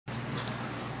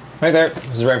Hi there,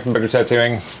 this is Ryan from Better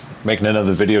Tattooing, making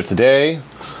another video today,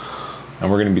 and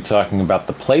we're going to be talking about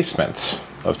the placement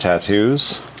of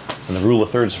tattoos and the rule of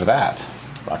thirds for that.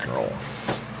 Rock and roll.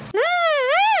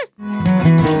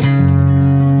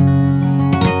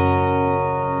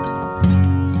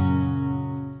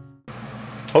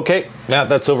 Okay, now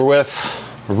that's over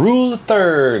with, rule of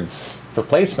thirds for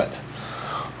placement.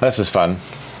 This is fun.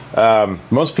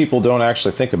 Most people don't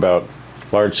actually think about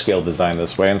large-scale design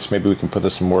this way, and so maybe we can put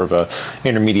this in more of a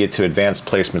intermediate to advanced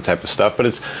placement type of stuff, but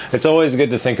it's always good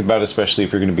to think about, especially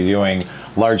if you're going to be doing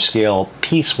large-scale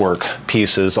piecework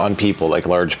pieces on people, like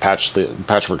large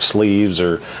patchwork sleeves,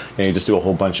 or you just do a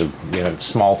whole bunch of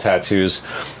small tattoos,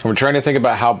 and we're trying to think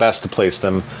about how best to place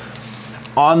them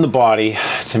on the body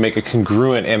to make a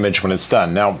congruent image when it's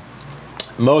done. Now,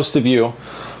 most of you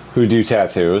who do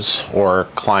tattoos, or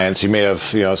clients, you may have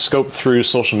scoped through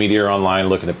social media or online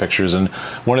looking at pictures, and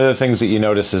one of the things that you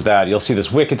notice is that you'll see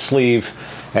this wicked sleeve,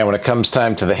 and when it comes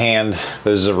time to the hand,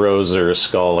 there's a rose or a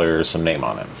skull or some name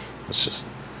on it. It's just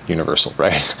universal,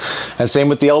 right? And same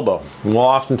with the elbow. We'll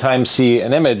oftentimes see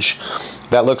an image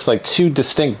that looks like two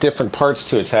distinct different parts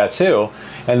to a tattoo,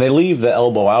 and they leave the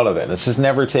elbow out of it. It's just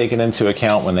never taken into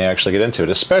account when they actually get into it,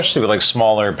 especially with like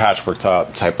smaller patchwork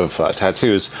type of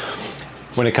tattoos.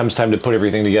 When it comes time to put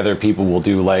everything together, people will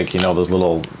do like, those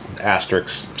little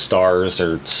asterisk stars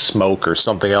or smoke or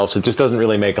something else. It just doesn't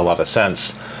really make a lot of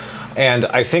sense. And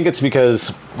I think it's because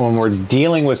when we're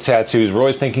dealing with tattoos, we're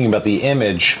always thinking about the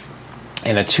image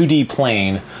in a 2D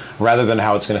plane rather than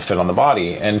how it's going to fit on the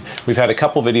body. And we've had a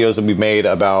couple videos that we've made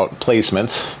about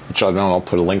placement, which I'll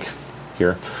put a link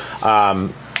here,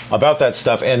 about that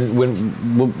stuff. And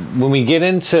when we get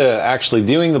into actually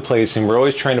doing the placing, we're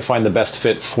always trying to find the best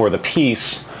fit for the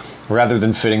piece rather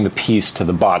than fitting the piece to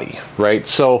the body, right?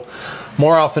 So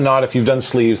more often than not, if you've done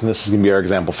sleeves, and this is gonna be our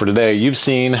example for today, you've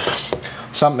seen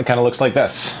something that kind of looks like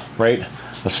this, right?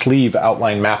 The sleeve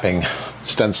outline mapping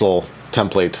stencil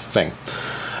template thing.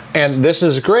 And this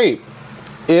is great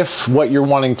if what you're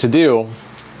wanting to do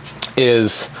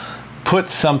is put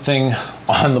something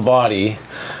on the body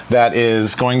that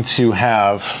is going to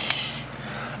have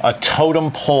a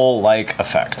totem pole-like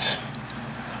effect.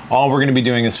 All we're going to be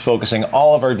doing is focusing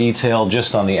all of our detail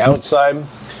just on the outside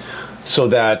so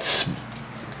that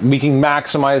we can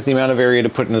maximize the amount of area to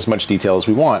put in as much detail as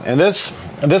we want. And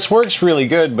this works really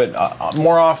good, but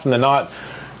more often than not,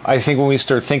 I think when we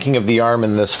start thinking of the arm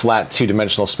in this flat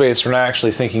two-dimensional space, we're not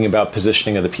actually thinking about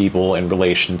positioning of the people in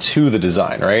relation to the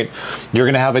design, right? You're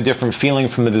going to have a different feeling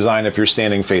from the design if you're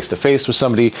standing face-to-face with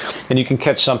somebody, and you can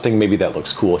catch something maybe that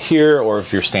looks cool here, or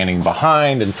if you're standing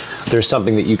behind and there's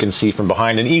something that you can see from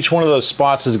behind, and each one of those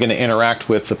spots is going to interact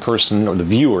with the person or the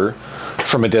viewer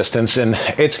from a distance, and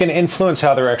it's going to influence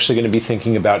how they're actually going to be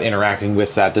thinking about interacting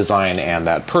with that design and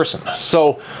that person.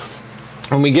 So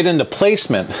when we get into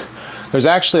placement, there's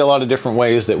actually a lot of different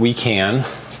ways that we can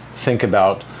think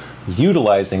about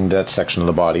utilizing that section of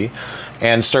the body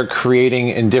and start creating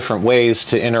in different ways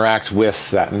to interact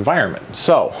with that environment.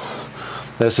 So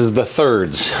this is the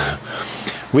thirds.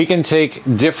 We can take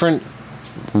different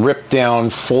ripped down,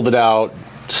 folded out,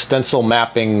 stencil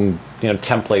mapping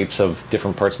templates of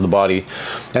different parts of the body,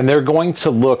 and they're going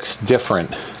to look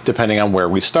different depending on where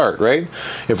we start, right?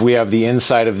 If we have the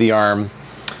inside of the arm,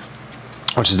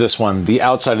 which is this one, the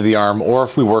outside of the arm, or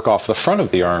if we work off the front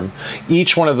of the arm,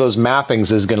 each one of those mappings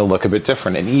is going to look a bit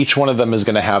different, and each one of them is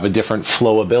going to have a different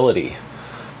flowability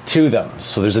to them.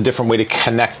 So there's a different way to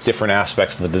connect different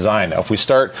aspects of the design. Now, if we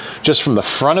start just from the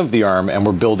front of the arm and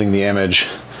we're building the image,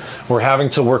 we're having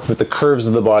to work with the curves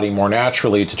of the body more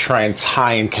naturally to try and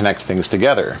tie and connect things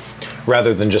together,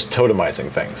 rather than just totemizing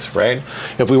things, right?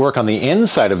 If we work on the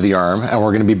inside of the arm and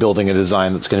we're going to be building a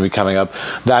design that's going to be coming up,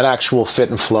 that actual fit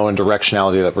and flow and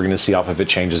directionality that we're going to see off of it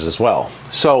changes as well.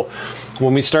 So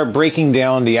when we start breaking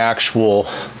down the actual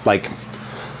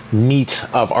meat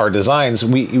of our designs,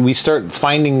 we start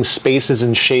finding spaces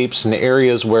and shapes and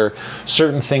areas where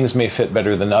certain things may fit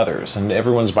better than others, and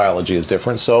everyone's biology is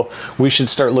different, so we should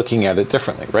start looking at it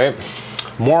differently, right?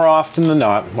 More often than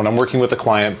not, when I'm working with a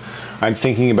client, I'm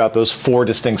thinking about those four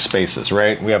distinct spaces,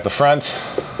 right? We have the front,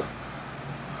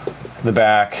 the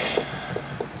back,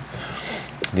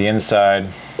 the inside,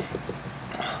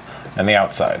 and the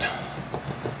outside.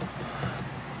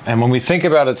 And when we think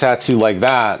about a tattoo like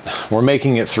that, we're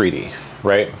making it 3D,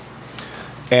 right?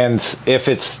 And if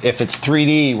it's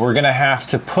 3D, we're gonna have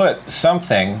to put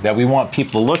something that we want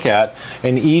people to look at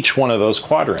in each one of those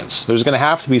quadrants. There's gonna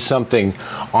have to be something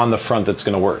on the front that's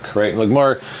gonna work, right? Like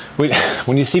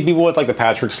when you see people with like the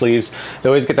patchwork sleeves, they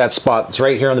always get that spot that's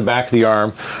right here on the back of the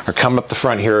arm, or coming up the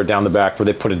front here or down the back where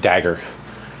they put a dagger,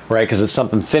 right? Because it's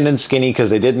something thin and skinny because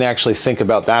they didn't actually think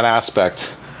about that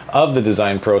aspect of the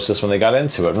design process when they got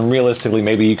into it. And realistically,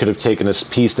 maybe you could have taken this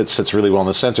piece that sits really well in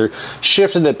the center,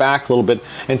 shifted it back a little bit,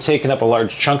 and taken up a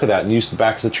large chunk of that and used it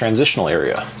back as a transitional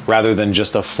area, rather than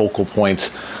just a focal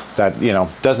point that, you know,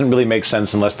 doesn't really make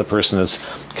sense unless the person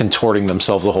is contorting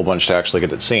themselves a whole bunch to actually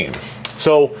get it seen.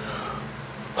 So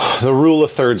the rule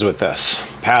of thirds with this,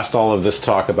 past all of this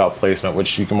talk about placement,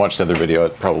 which you can watch the other video,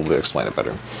 it probably explain it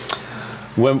better.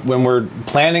 When we're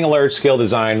planning a large scale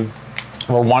design,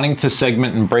 we're wanting to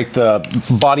segment and break the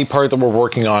body part that we're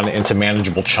working on into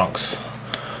manageable chunks.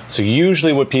 So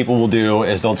usually what people will do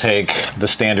is they'll take the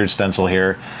standard stencil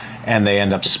here and they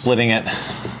end up splitting it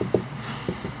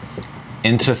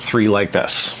into 3 like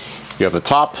this. You have the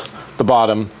top, the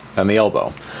bottom, and the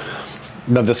elbow.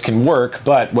 Now this can work,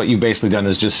 but what you've basically done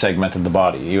is just segmented the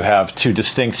body. You have 2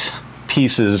 distinct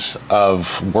pieces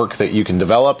of work that you can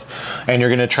develop, and you're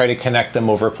going to try to connect them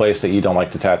over a place that you don't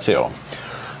like to tattoo.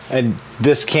 And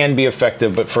this can be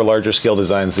effective, but for larger scale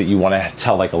designs that you want to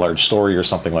tell like a large story or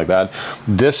something like that,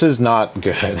 this is not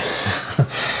good.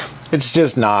 It's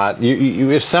just not.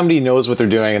 If somebody knows what they're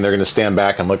doing and they're going to stand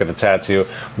back and look at the tattoo,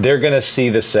 they're going to see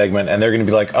this segment and they're going to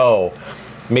be like, oh,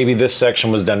 maybe this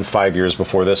section was done 5 years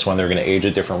before this one. They're going to age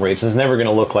at different rates. It's never going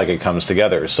to look like it comes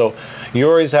together. So you're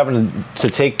always having to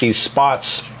take these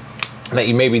spots that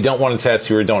you maybe don't want to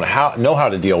tattoo or don't know how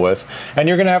to deal with, and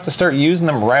you're going to have to start using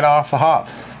them right off the hop.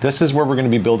 This is where we're going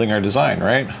to be building our design,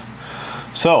 right?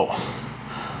 So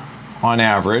on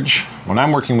average, when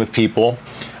I'm working with people,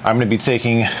 I'm going to be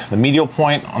taking the medial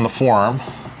point on the forearm,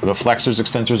 where the flexors,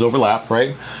 extensors overlap,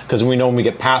 right? Because we know when we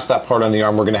get past that part on the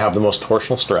arm, we're going to have the most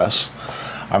torsional stress.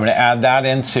 I'm going to add that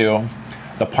into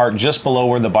the part just below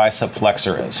where the bicep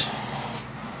flexor is,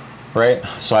 right?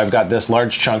 So I've got this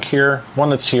large chunk here, one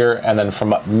that's here, and then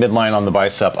from midline on the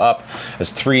bicep up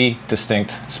is 3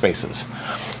 distinct spaces.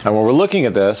 And when we're looking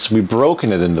at this, we've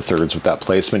broken it into thirds with that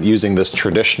placement using this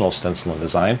traditional stenciling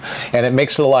design, and it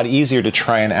makes it a lot easier to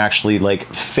try and actually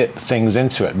like fit things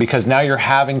into it, because now you're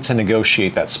having to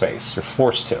negotiate that space. You're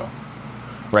forced to.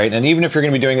 Right? And even if you're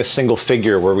going to be doing a single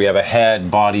figure where we have a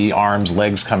head, body, arms,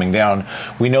 legs coming down,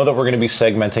 we know that we're going to be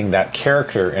segmenting that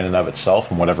character in and of itself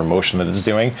and whatever motion that it's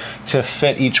doing to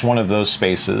fit each one of those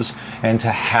spaces and to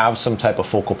have some type of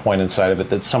focal point inside of it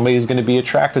that somebody is going to be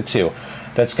attracted to,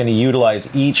 that's going to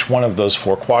utilize each one of those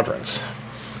 4 quadrants.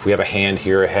 If we have a hand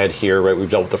here, a head here, right? We've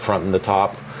dealt with the front and the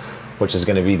top, which is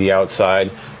going to be the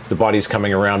outside. The body's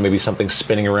coming around, maybe something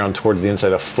spinning around towards the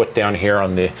inside, a foot down here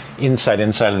on the inside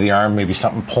of the arm, maybe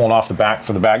something pulling off the back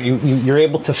for the back. You're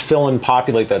able to fill and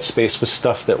populate that space with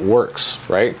stuff that works,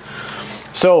 right?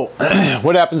 So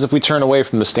what happens if we turn away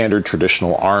from the standard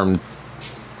traditional arm,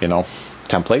 you know,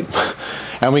 template,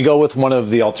 and we go with one of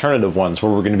the alternative ones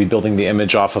where we're going to be building the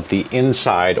image off of the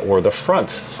inside or the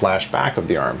front / back of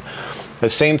the arm? The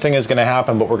same thing is going to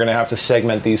happen, but we're going to have to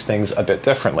segment these things a bit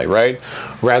differently, right?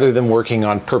 Rather than working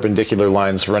on perpendicular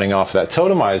lines running off that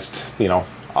totemized, you know,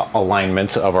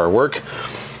 alignment of our work,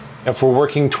 if we're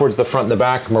working towards the front and the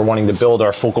back and we're wanting to build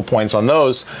our focal points on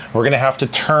those, we're going to have to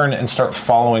turn and start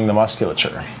following the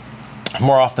musculature.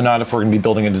 More often than not, if we're going to be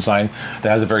building a design that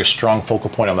has a very strong focal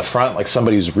point on the front, like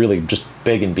somebody who's really just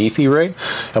big and beefy, right?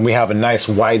 And we have a nice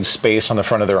wide space on the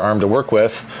front of their arm to work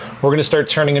with, we're going to start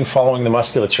turning and following the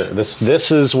musculature. This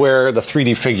is where the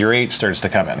 3D figure 8 starts to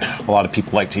come in. A lot of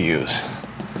people like to use,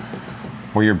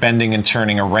 where you're bending and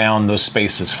turning around those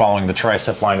spaces, following the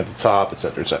tricep line at the top,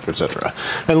 etc., etc., etc.,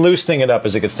 and loosening it up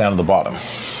as it gets down to the bottom.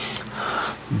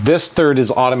 This third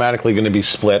is automatically going to be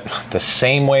split the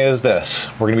same way as this.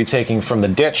 We're going to be taking from the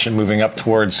ditch and moving up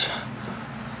towards,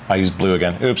 I used blue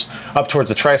again, oops, up towards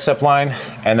the tricep line,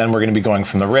 and then we're going to be going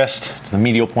from the wrist to the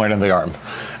medial point of the arm.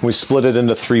 We split it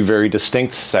into 3 very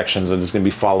distinct sections that is going to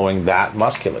be following that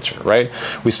musculature, right?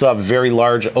 We still have very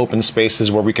large open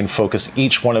spaces where we can focus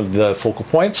each one of the focal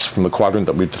points from the quadrant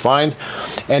that we've defined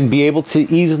and be able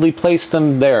to easily place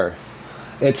them there.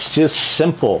 It's just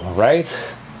simple, right?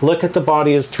 Look at the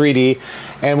body as 3D,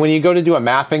 and when you go to do a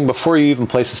mapping, before you even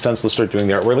place a stencil to start doing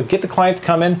the artwork, get the client to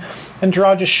come in and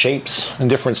draw just shapes in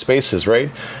different spaces,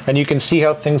 right? And you can see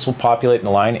how things will populate in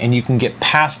the line, and you can get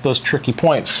past those tricky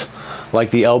points, like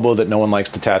the elbow that no one likes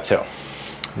to tattoo.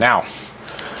 Now,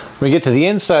 when we get to the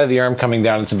inside of the arm coming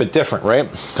down, it's a bit different, right?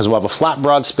 Because we'll have a flat,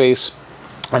 broad space,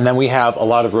 and then we have a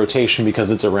lot of rotation because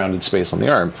it's a rounded space on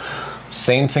the arm.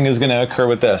 Same thing is going to occur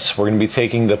with this. We're going to be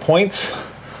taking the points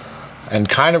and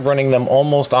kind of running them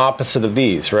almost opposite of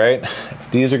these, right?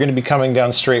 If these are going to be coming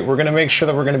down straight, we're going to make sure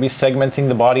that we're going to be segmenting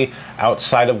the body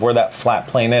outside of where that flat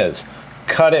plane is.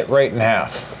 Cut it right in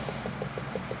half.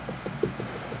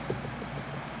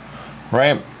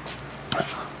 Right?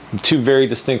 two very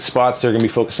distinct spots. They're going to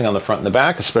be focusing on the front and the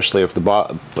back, especially if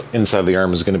the inside of the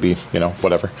arm is going to be, you know,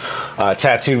 whatever,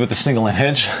 tattooed with a single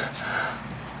image.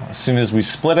 As soon as we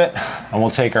split it, and we'll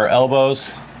take our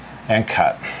elbows and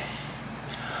cut.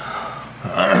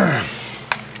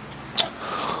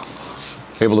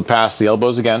 Able to pass the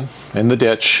elbows again in the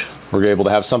ditch. We're able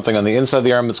to have something on the inside of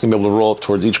the arm that's going to be able to roll up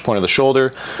towards each point of the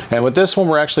shoulder. And with this one,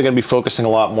 we're actually going to be focusing a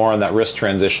lot more on that wrist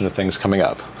transition of things coming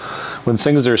up. When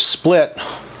things are split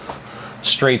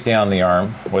straight down the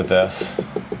arm with this,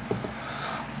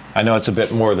 I know it's a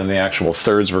bit more than the actual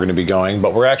thirds we're going to be going,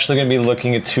 but we're actually going to be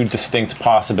looking at two distinct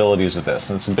possibilities with this.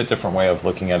 And it's a bit different way of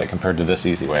looking at it compared to this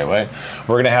easy way, right?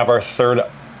 We're going to have our third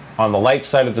on the light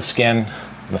side of the skin,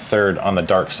 and the third on the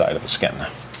dark side of the skin.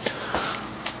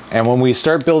 And when we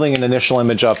start building an initial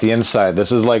image off the inside,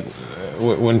 this is like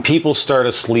when people start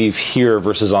a sleeve here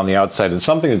versus on the outside, it's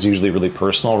something that's usually really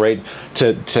personal, right?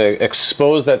 To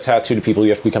expose that tattoo to people,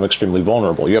 you have to become extremely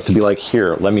vulnerable. You have to be like,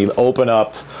 here, let me open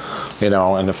up, you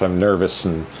know, and if I'm nervous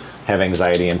and have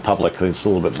anxiety in public, it's a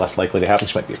little bit less likely to happen.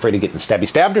 You might be afraid of getting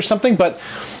stabbed or something, but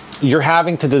you're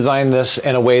having to design this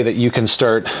in a way that you can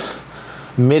start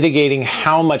mitigating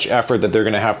how much effort that they're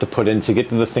going to have to put in to get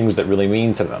to the things that really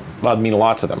mean to them. Well, mean a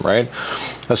lot to them, right?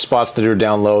 The spots that are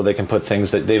down low, they can put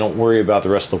things that they don't worry about the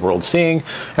rest of the world seeing.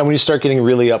 And when you start getting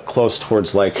really up close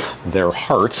towards like their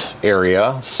heart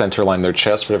area, center line their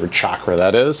chest, whatever chakra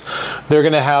that is, they're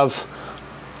going to have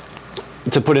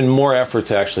to put in more effort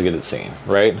to actually get it seen,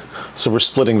 right? So we're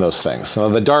splitting those things. Now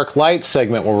the dark light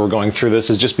segment where we're going through this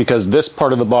is just because this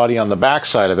part of the body on the back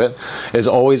side of it is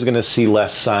always going to see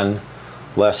less sun,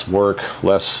 less work,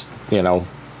 less, you know,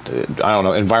 I don't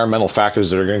know, environmental factors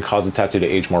that are going to cause the tattoo to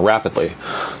age more rapidly.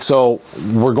 So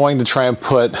we're going to try and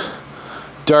put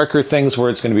darker things where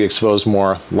it's going to be exposed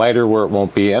more, lighter where it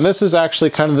won't be. And this is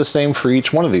actually kind of the same for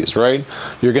each one of these, right?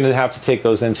 You're going to have to take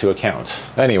those into account.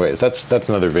 Anyways, that's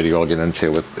another video I'll get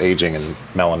into with aging and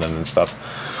melanin and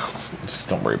stuff. Just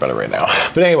don't worry about it right now.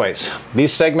 But anyways,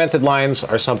 these segmented lines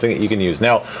are something that you can use.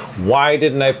 Now, why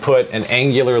didn't I put an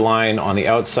angular line on the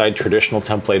outside traditional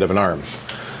template of an arm?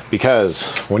 Because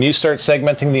when you start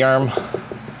segmenting the arm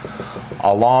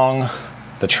along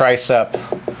the tricep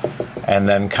and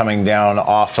then coming down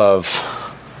off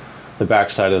of the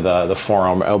backside of the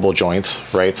forearm elbow joint,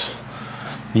 right,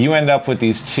 you end up with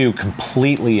these two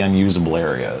completely unusable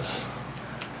areas.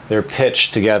 They're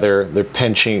pitched together, they're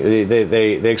pinching,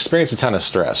 they experience a ton of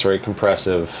stress, right?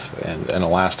 Compressive and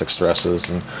elastic stresses.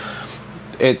 And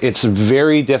it's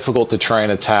very difficult to try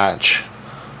and attach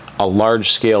a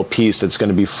large scale piece that's going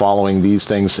to be following these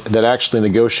things that actually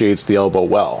negotiates the elbow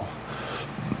well.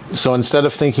 So instead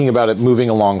of thinking about it moving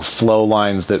along flow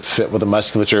lines that fit with the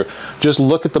musculature, just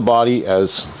look at the body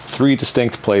as three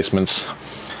distinct placements,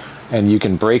 and you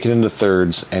can break it into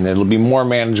thirds, and it'll be more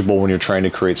manageable when you're trying to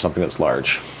create something that's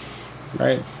large.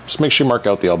 Right? Just make sure you mark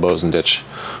out the elbows and ditch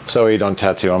so you don't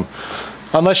tattoo them.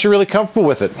 Unless you're really comfortable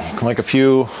with it, like a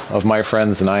few of my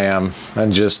friends and I am,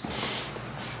 and just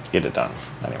get it done.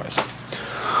 Anyways,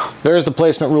 there's the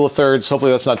placement rule of thirds.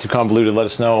 Hopefully that's not too convoluted. Let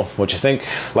us know what you think.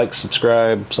 Like,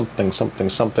 subscribe,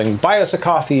 something. Buy us a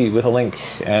coffee with a link.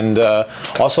 And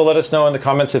also let us know in the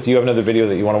comments if you have another video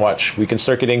that you want to watch. We can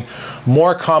start getting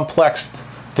more complex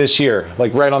this year.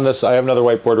 Like right on this, I have another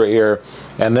whiteboard right here,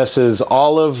 and this is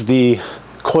all of the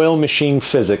coil machine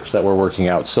physics that we're working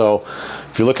out. So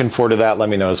if you're looking forward to that, let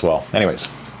me know as well. Anyways,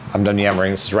 I'm done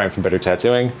yammering. This is Ryan from Better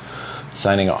Tattooing,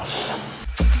 signing off.